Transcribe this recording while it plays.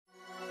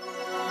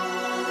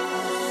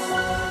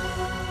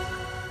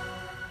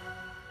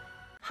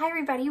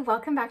everybody,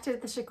 welcome back to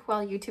the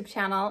Chiquel YouTube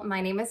channel. My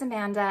name is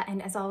Amanda,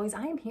 and as always,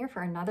 I am here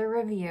for another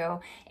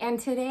review. And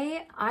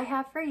today I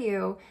have for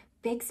you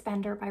Big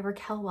Spender by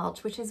Raquel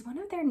Welch, which is one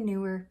of their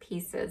newer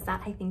pieces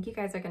that I think you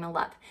guys are gonna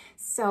love.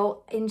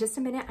 So in just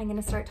a minute, I'm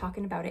gonna start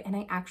talking about it, and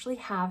I actually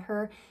have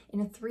her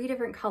in 3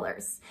 different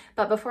colors.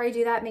 But before I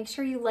do that, make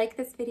sure you like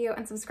this video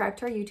and subscribe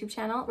to our YouTube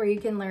channel where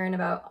you can learn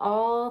about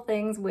all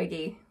things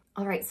wiggy.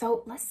 All right,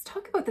 so let's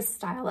talk about the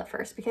style at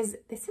first, because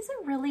this is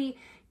a really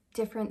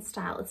different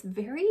style. It's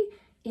very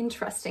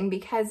interesting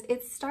because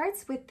it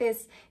starts with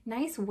this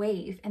nice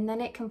wave and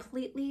then it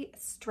completely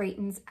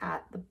straightens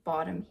at the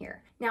bottom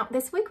here. Now,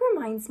 this wig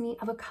reminds me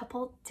of a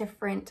couple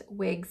different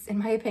wigs, in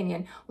my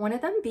opinion. One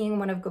of them being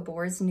one of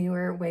Gabor's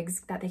newer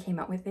wigs that they came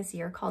out with this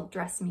year called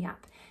Dress Me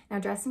Up. Now,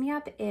 Dress Me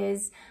Up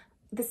is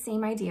the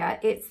same idea.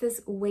 It's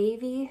this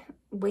wavy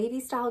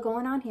style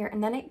going on here,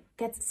 and then it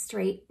gets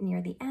straight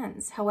near the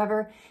ends.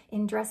 However,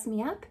 in Dress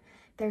Me Up,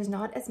 there's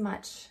not as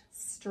much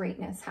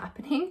straightness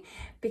happening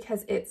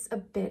because it's a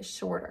bit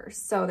shorter.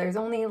 So there's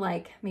only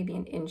like maybe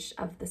an inch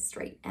of the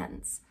straight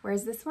ends,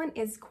 whereas this one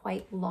is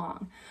quite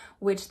long,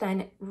 which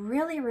then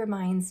really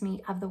reminds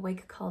me of the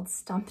wig called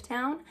Stump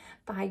Down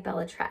by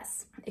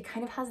Bellatress. It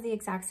kind of has the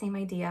exact same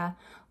idea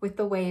with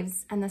the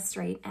waves and the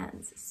straight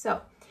ends.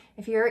 So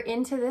if you're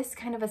into this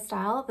kind of a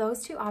style,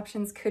 those 2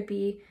 options could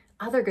be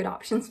other good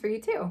options for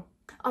you too.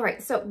 All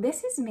right, so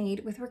this is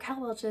made with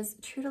Raquel Welch's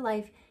true to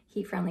life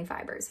heat-friendly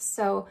fibers.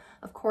 So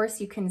of course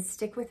you can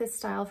stick with this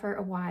style for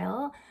a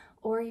while,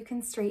 or you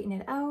can straighten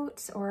it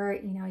out, or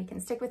you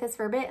can stick with this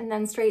for a bit and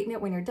then straighten it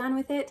when you're done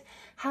with it.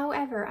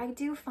 However, I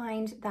do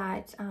find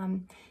that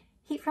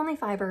heat-friendly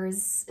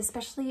fibers,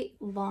 especially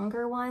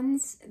longer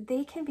ones,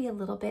 they can be a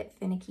little bit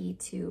finicky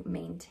to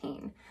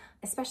maintain,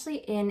 especially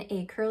in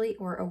a curly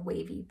or a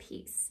wavy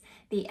piece.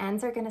 The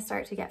ends are going to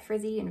start to get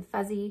frizzy and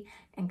fuzzy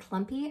and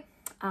clumpy,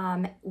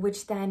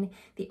 which then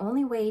the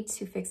only way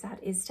to fix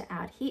that is to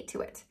add heat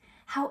to it.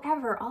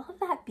 However, all of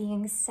that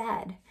being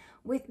said,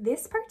 with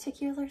this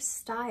particular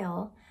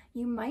style,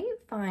 you might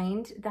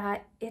find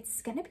that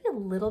it's going to be a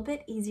little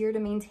bit easier to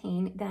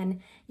maintain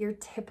than your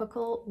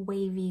typical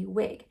wavy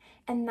wig.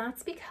 And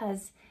that's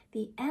because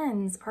the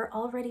ends are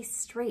already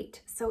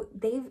straight. So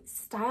they've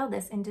styled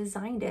this and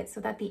designed it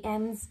so that the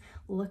ends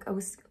look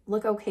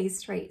okay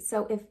straight.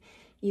 So if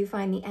you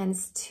find the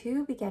ends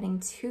to be getting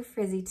too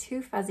frizzy,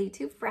 too fuzzy,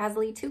 too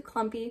frazzly, too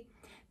clumpy,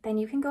 then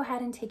you can go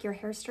ahead and take your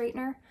hair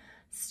straightener,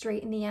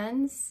 straighten the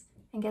ends,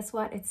 and guess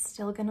what? It's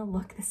still gonna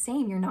look the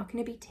same. You're not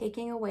gonna be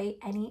taking away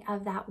any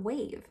of that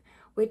wave,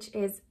 which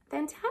is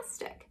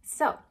fantastic.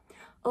 So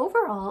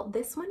overall,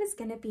 this one is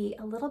gonna be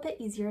a little bit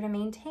easier to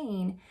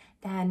maintain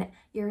than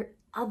your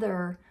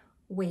other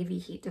wavy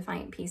heat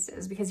defiant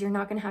pieces because you're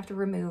not gonna have to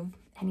remove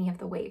any of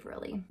the wave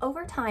really.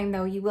 Over time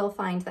though, you will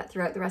find that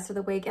throughout the rest of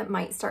the wig, it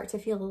might start to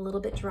feel a little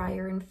bit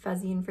drier and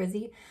fuzzy and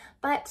frizzy,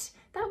 but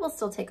that will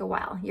still take a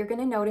while. You're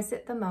gonna notice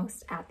it the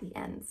most at the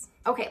ends.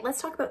 Okay,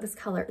 let's talk about this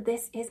color.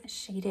 This is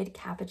shaded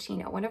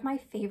Cappuccino, one of my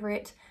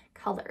favorite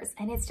colors,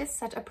 and it's just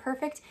such a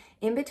perfect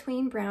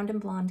in-between brown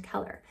and blonde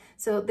color.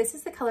 So this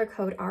is the color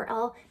code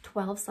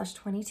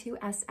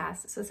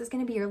RL12/22SS. So this is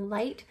gonna be your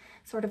light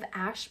sort of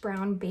ash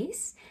brown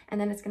base, and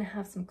then it's gonna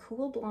have some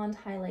cool blonde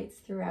highlights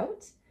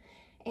throughout.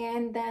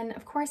 And then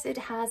of course it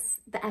has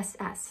the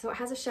SS, so it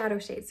has a shadow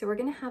shade. So we're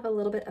gonna have a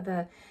little bit of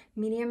a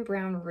medium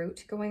brown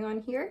root going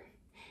on here.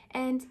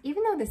 And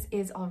even though this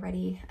is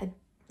already a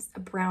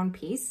brown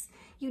piece,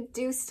 you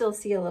do still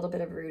see a little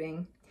bit of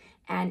rooting,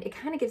 and it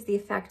kind of gives the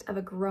effect of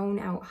a grown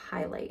out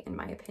highlight in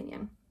my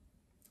opinion.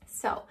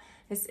 So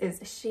this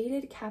is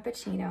shaded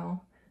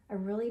Cappuccino, a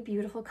really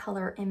beautiful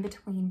color in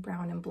between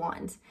brown and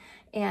blonde.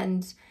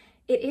 And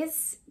it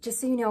is, just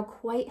so you know,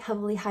 quite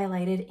heavily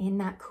highlighted in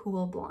that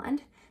cool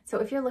blonde. So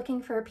if you're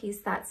looking for a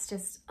piece that's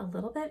just a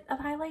little bit of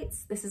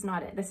highlights, this is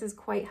not it. This is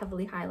quite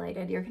heavily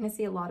highlighted. You're gonna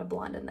see a lot of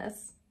blonde in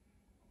this.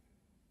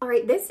 All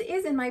right, this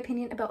is, in my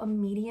opinion, about a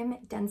medium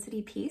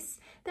density piece.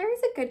 There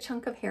is a good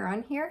chunk of hair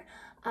on here,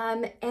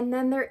 and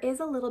then there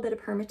is a little bit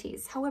of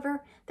Permatease.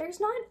 However,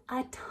 there's not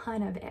a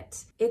ton of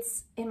it.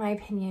 It's, in my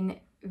opinion,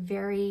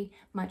 very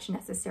much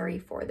necessary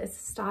for this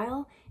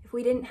style. If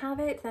we didn't have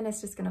it, then it's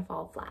just gonna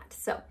fall flat.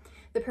 So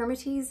the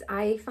Permatease,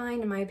 I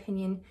find, in my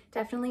opinion,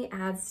 definitely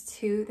adds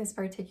to this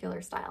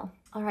particular style.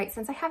 All right,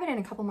 since I have it in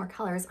a couple more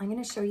colors, I'm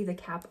gonna show you the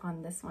cap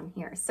on this one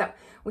here. So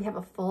we have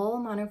a full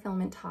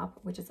monofilament top,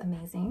 which is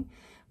amazing.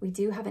 We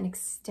do have an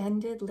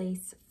extended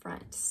lace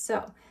front.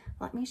 So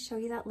let me show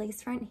you that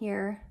lace front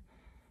here.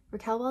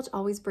 Raquel Welch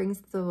always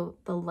brings the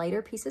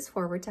lighter pieces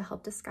forward to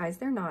help disguise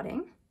their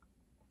knotting,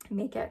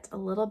 make it a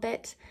little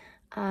bit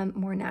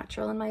more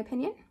natural in my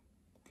opinion.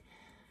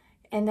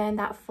 And then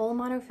that full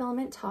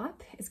monofilament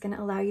top is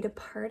gonna allow you to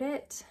part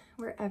it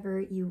wherever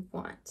you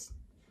want.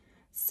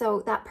 So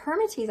that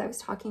Permatease I was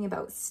talking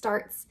about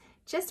starts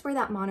just where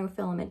that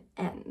monofilament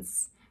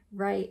ends,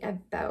 right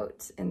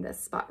about in this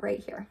spot right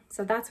here.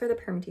 So that's where the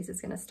Permatease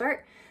is gonna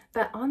start.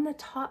 But on the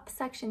top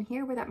section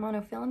here where that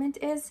monofilament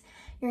is,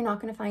 you're not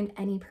going to find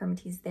any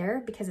Permatease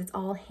there because it's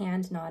all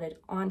hand knotted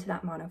onto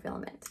that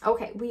monofilament.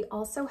 Okay, we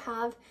also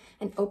have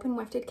an open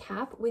wefted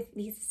cap with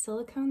these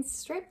silicone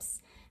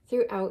strips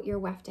throughout your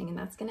wefting, and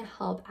that's going to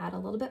help add a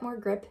little bit more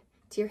grip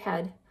to your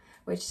head,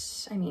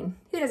 which, I mean,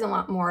 who doesn't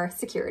want more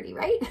security,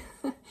 right?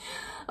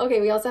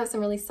 Okay, we also have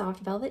some really soft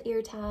velvet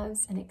ear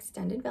tabs, an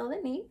extended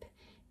velvet nape,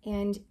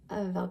 and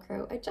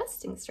Velcro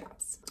adjusting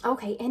straps.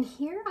 Okay, and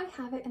here I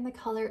have it in the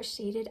color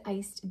Shaded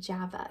Iced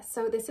Java.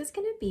 So this is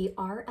gonna be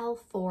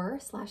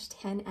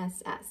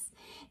RL4/10SS.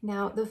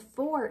 Now the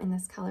 4 in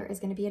this color is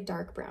gonna be a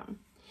dark brown,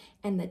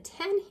 and the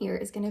 10 here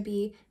is gonna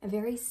be a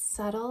very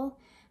subtle,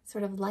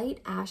 sort of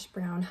light ash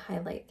brown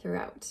highlight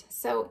throughout.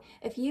 So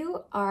if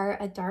you are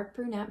a dark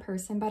brunette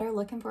person but are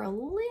looking for a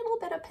little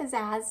bit of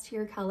pizzazz to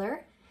your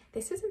color,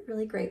 this is a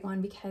really great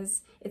one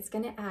because it's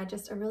gonna add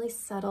just a really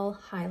subtle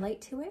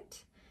highlight to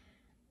it,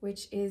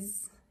 which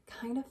is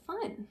kind of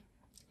fun.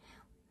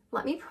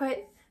 Let me put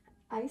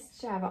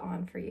Iced Java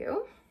on for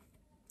you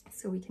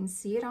so we can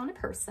see it on a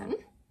person.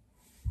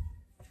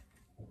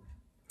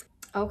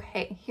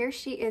 Okay, here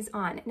she is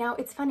on. Now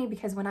it's funny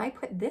because when I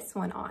put this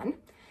one on,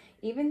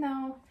 even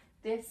though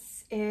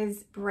this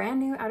is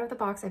brand new out of the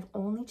box, I've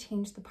only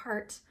changed the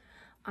part,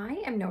 I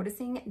am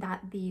noticing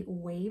that the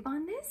wave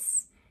on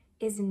this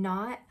is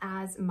not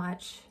as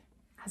much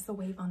as the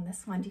wave on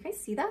this one. Do you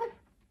guys see that?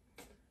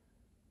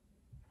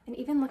 And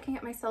even looking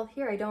at myself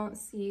here, I don't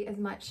see as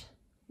much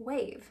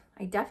wave.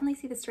 I definitely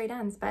see the straight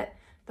ends, but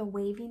the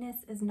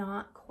waviness is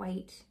not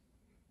quite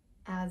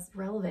as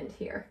relevant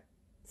here.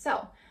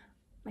 So,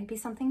 might be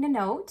something to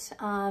note.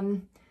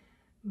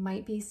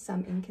 Might be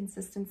some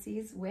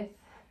inconsistencies with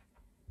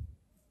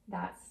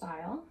that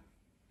style.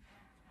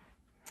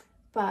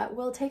 But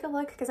we'll take a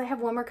look because I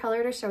have one more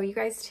color to show you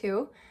guys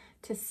too,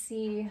 to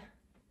see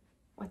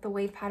what the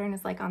wave pattern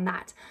is like on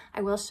that.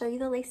 I will show you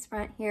the lace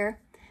front here.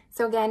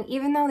 So again,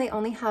 even though they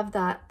only have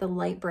the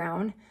light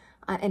brown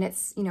and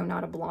it's, you know,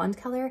 not a blonde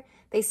color,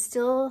 they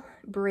still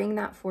bring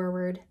that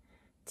forward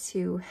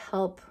to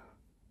help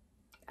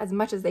as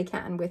much as they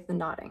can with the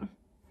knotting.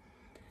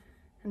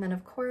 And then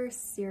of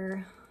course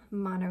your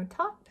mono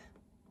top.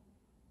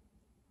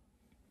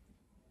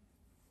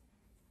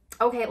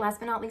 Okay, last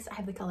but not least, I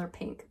have the color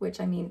pink,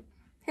 which, I mean,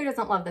 who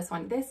doesn't love this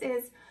one? This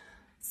is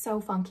so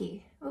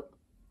funky. Oh.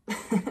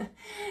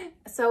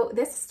 So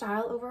this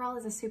style overall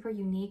is a super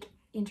unique,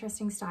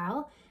 interesting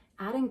style.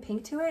 Adding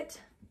pink to it,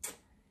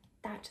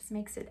 that just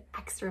makes it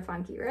extra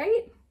funky,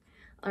 right?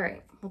 All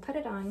right, we'll put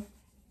it on.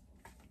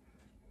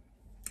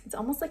 It's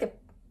almost like a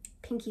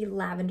pinky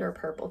lavender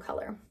purple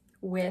color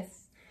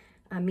with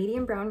a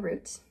medium brown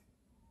root.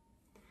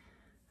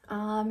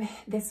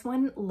 This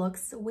one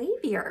looks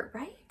wavier,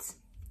 right?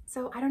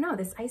 So I don't know,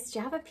 this Iced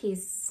Java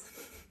piece,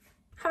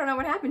 I don't know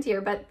what happened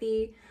here, but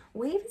the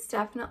wave is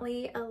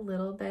definitely a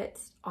little bit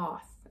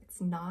off.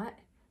 It's not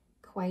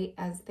quite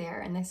as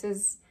there, and this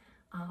is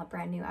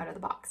brand new out of the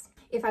box.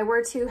 If I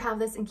were to have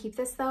this and keep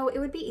this though, it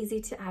would be easy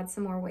to add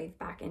some more wave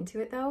back into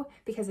it though,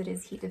 because it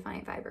is heat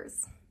defiant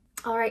fibers.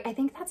 All right, I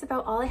think that's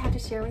about all I had to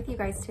share with you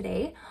guys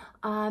today.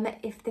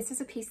 If this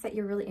is a piece that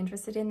you're really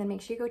interested in, then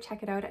make sure you go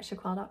check it out at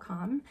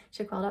chiquel.com,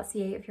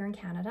 chiquel.ca if you're in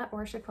Canada,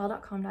 or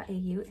chiquel.com.au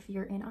if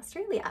you're in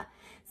Australia.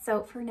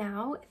 So for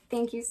now,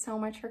 thank you so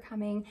much for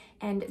coming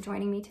and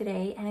joining me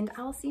today, and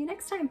I'll see you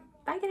next time.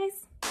 Bye,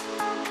 guys.